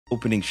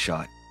Opening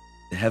shot.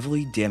 The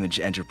heavily damaged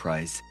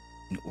Enterprise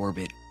in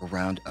orbit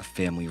around a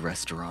family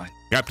restaurant.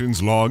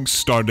 Captain's log,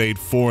 stardate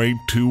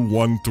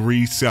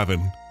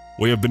 482137.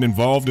 We have been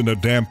involved in a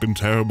damp and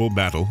terrible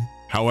battle.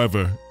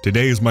 However,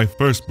 today is my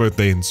first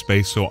birthday in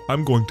space, so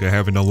I'm going to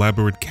have an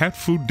elaborate cat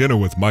food dinner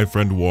with my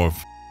friend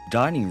Worf.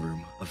 Dining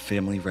room of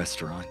family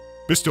restaurant.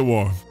 Mr.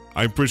 Worf,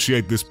 I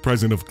appreciate this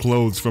present of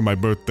clothes for my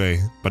birthday,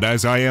 but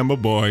as I am a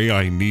boy,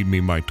 I need me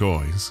my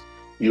toys.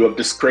 You have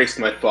disgraced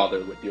my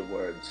father with your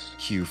words.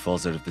 Q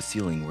falls out of the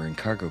ceiling wearing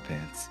cargo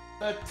pants.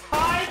 The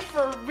time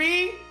for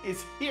me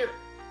is here.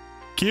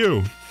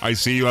 Q, I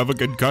see you have a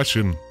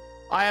concussion.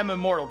 I am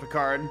immortal,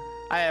 Picard.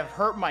 I have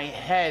hurt my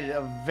head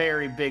a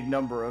very big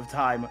number of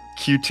times.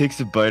 Q takes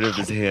a bite of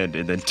his hand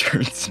and then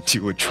turns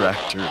into a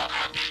tractor.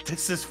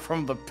 This is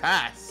from the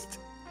past.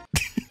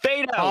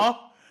 Fade Huh? out!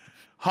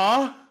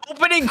 Huh?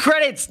 Opening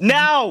credits,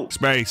 now!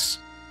 Space,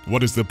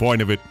 what is the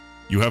point of it?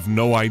 You have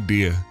no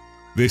idea.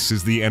 This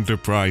is the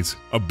Enterprise,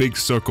 a big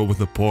circle with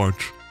a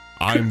porch.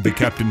 I'm the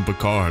Captain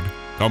Picard.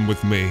 Come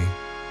with me.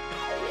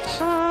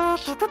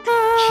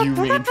 Q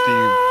main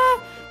theme.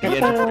 The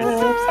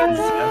Enterprise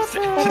zaps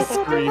at the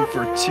screen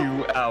for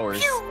 2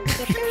 hours.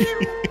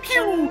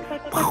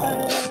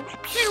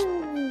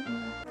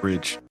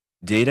 Bridge.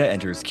 Data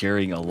enters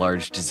carrying a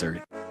large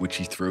dessert, which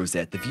he throws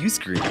at the view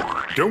screen.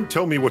 Don't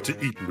tell me what to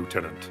eat,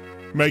 Lieutenant.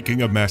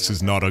 Making a mess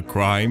is not a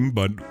crime,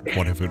 but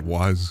what if it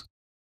was?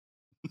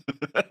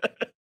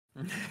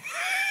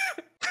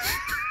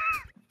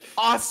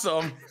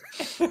 Awesome.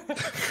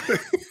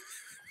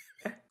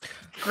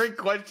 Great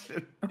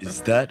question.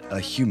 Is that a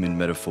human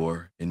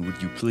metaphor? And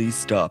would you please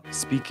stop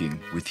speaking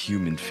with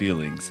human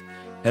feelings?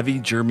 Heavy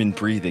German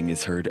breathing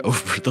is heard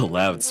over the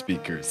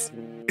loudspeakers.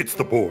 It's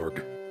the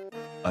Borg.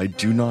 I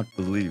do not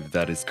believe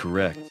that is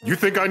correct. You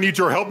think I need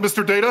your help,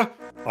 Mr. Data?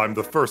 I'm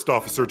the first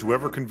officer to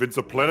ever convince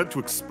a planet to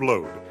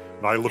explode,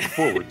 and I look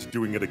forward to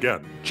doing it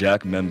again.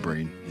 Jack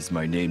Membrane is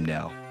my name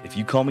now. If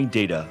you call me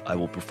Data, I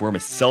will perform a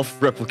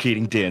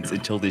self-replicating dance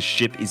until this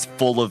ship is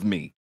full of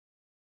me.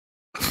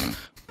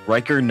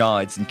 Riker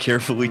nods and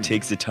carefully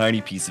takes a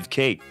tiny piece of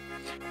cake.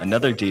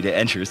 Another Data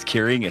enters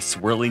carrying a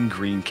swirling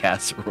green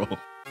casserole.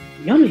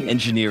 Yummy.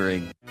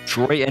 Engineering.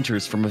 Troy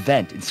enters from a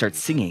vent and starts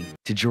singing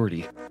to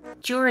Geordi.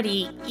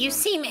 Geordi, you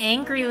seem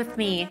angry with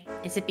me.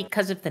 Is it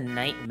because of the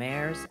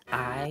nightmares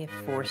I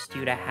forced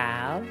you to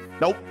have?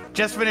 Nope.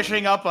 Just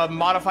finishing up a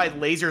modified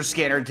laser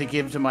scanner to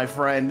give to my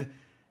friend.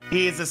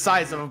 He is the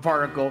size of a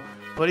particle,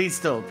 but he's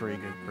still a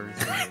pretty good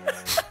person.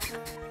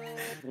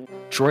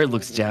 Troy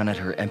looks down at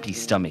her empty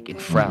stomach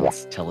and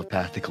frowns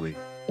telepathically.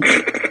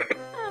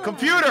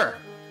 Computer!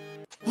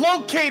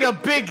 Locate a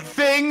big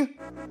thing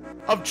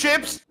of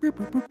chips. Beep,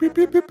 boop, boop, beep,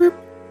 beep, beep, beep.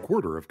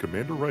 Quarter of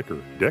Commander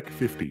Riker, Deck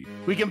 50.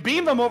 We can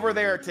beam them over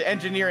there to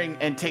engineering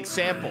and take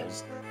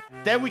samples.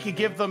 Then we can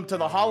give them to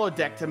the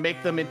holodeck to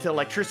make them into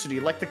electricity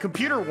like the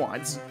computer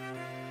wants.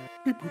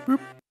 Beep, boop,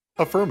 boop.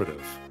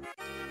 Affirmative.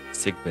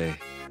 Sickbay.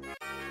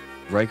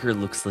 Riker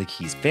looks like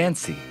he's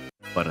fancy,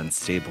 but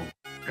unstable.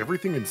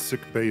 Everything in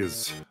sickbay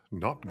is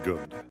not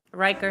good.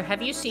 Riker,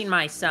 have you seen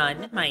my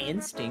son? My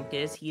instinct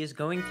is he is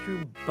going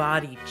through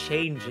body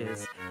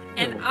changes,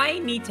 and I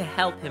need to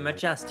help him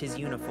adjust his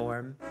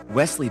uniform.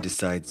 Wesley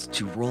decides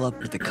to roll up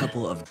with a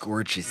couple of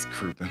gorgeous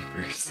crew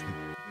members.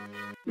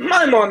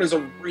 My mom is a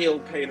real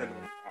pain in the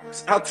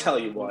box. I'll tell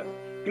you what.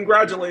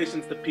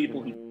 Congratulations to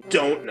people who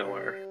don't know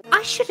her.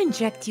 I should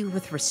inject you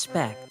with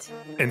respect.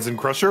 Ensign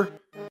Crusher,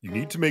 you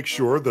need to make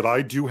sure that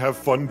I do have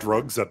fun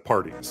drugs at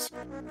parties.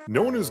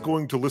 No one is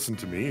going to listen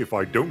to me if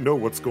I don't know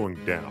what's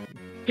going down.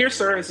 Here,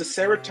 sir, is a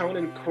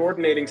serotonin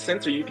coordinating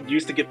sensor you could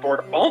use to get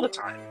bored all the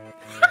time.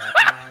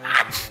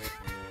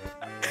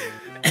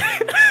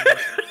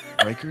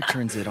 Riker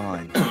turns it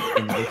on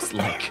and looks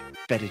like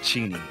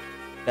fettuccine.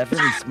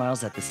 Beverly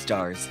smiles at the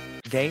stars.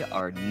 They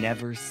are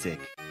never sick.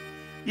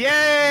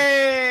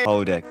 Yay!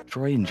 Holodeck.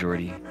 Troy and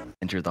Geordi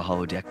enter the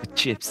holodeck with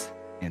chips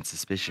and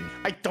suspicion.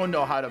 I don't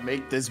know how to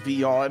make this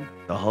beyond.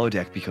 The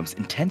holodeck becomes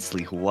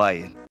intensely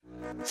Hawaiian.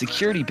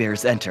 Security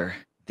bears enter.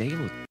 They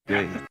look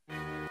good.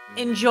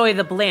 Enjoy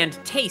the bland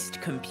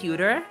taste,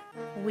 computer.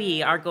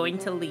 We are going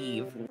to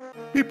leave.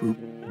 Beep boop.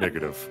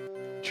 Negative.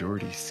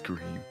 Geordi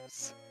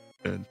screams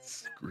and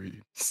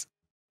screams.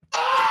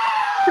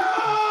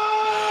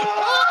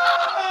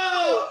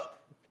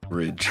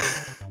 Bridge.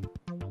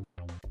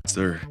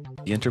 Sir,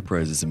 the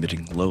Enterprise is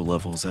emitting low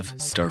levels of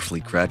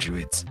Starfleet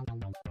graduates.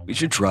 We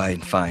should try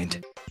and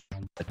find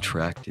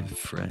attractive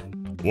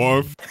friend.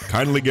 Worf,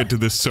 kindly get to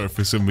the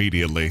surface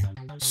immediately.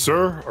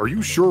 Sir, are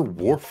you sure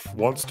Worf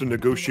wants to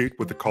negotiate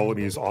with the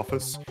colony's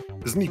office?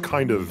 Isn't he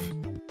kind of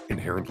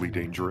inherently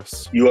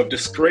dangerous? You have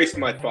disgraced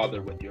my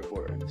father with your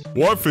words.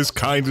 Worf is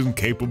kind and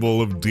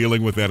capable of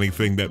dealing with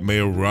anything that may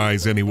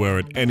arise anywhere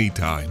at any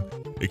time.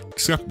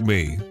 Except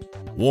me.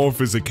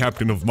 Worf is the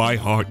captain of my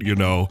heart, you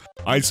know.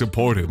 I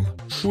support him.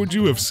 Who would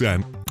you have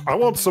sent? I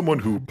want someone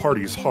who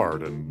parties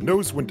hard and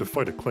knows when to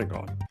fight a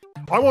Klingon.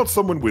 I want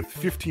someone with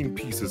 15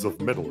 pieces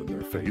of metal in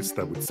their face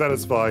that would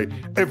satisfy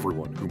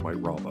everyone who might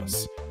rob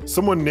us.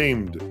 Someone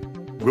named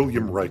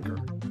William Riker,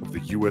 of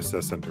of the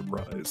USS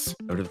Enterprise.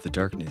 Out of the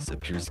darkness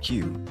appears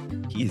Q.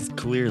 He is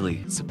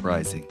clearly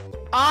surprising.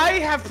 I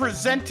have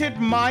presented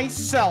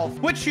myself.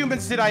 Which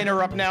humans did I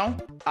interrupt now?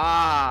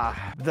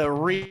 Ah, the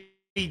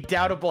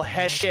redoubtable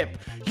head ship.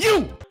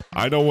 You!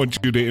 I don't want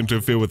you to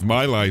interfere with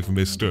my life,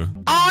 mister.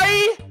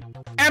 I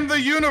am the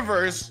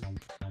universe.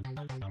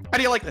 How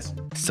do you like this?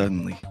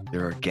 Suddenly,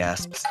 there are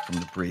gasps from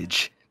the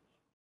bridge.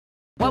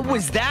 What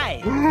was that?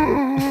 What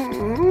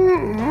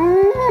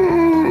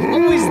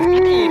was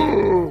that?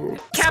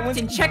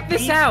 Captain, check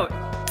this out.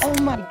 Oh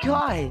my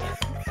god!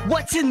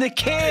 What's in the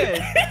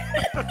can?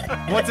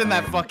 What's in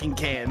that fucking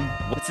can?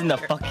 What's in the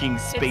fucking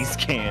space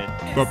can?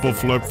 Purple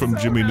flirt from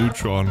Jimmy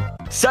Neutron.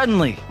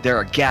 Suddenly, there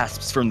are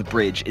gasps from the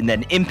bridge, and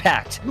then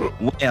impact.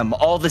 Wham!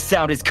 All the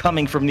sound is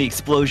coming from the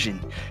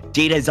explosion.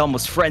 Data is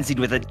almost frenzied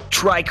with a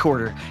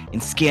tricorder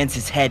and scans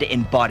his head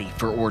and body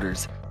for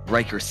orders.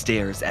 Riker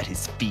stares at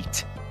his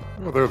feet.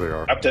 Oh, there they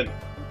are. Captain,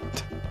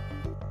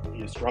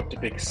 he has dropped the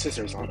big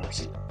scissors on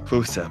us.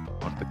 Close up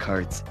on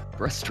Picard's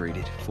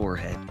frustrated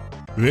forehead.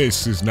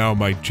 This is now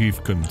my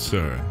chief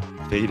concern.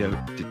 Fade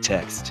out to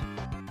text.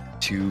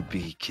 To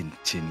be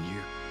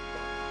continued.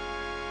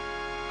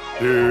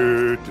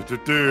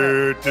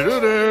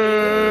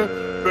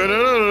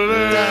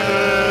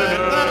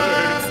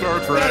 Star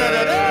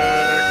Trek.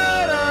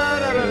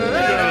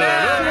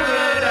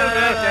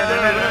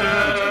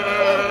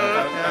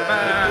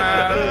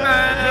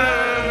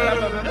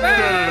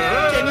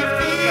 Can you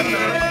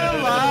feel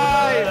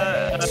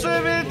life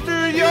swimming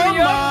through your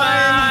mind?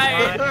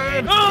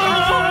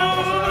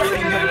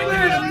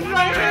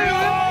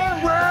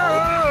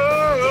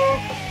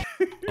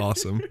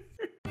 Awesome.